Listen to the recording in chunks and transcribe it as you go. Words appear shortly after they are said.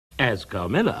As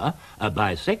Carmilla, a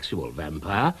bisexual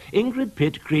vampire, Ingrid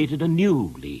Pitt created a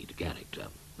new lead character.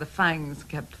 The fangs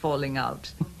kept falling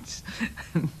out,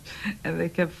 and they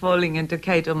kept falling into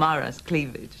Kate O'Mara's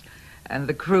cleavage, and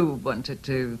the crew wanted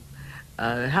to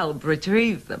help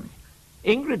retrieve them.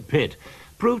 Ingrid Pitt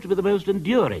proved to be the most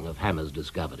enduring of Hammer's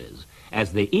discoveries,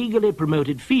 as they eagerly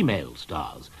promoted female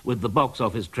stars with the box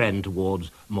office trend towards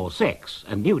more sex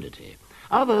and nudity.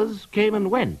 Others came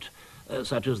and went,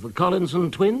 such as the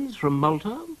Collinson twins from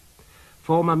Malta,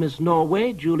 former Miss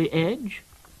Norway, Julie Edge,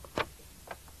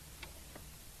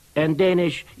 and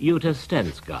Danish Jutta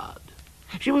Stensgaard.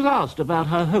 She was asked about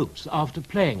her hopes after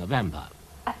playing a vampire.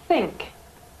 I think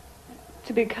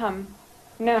to become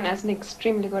known as an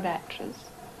extremely good actress.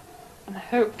 And I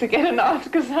hope to get an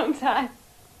Oscar sometime.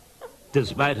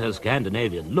 Despite her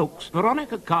Scandinavian looks,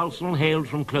 Veronica Carlson hailed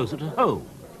from closer to home.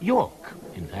 York,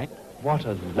 in fact. What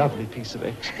a lovely piece of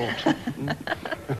export.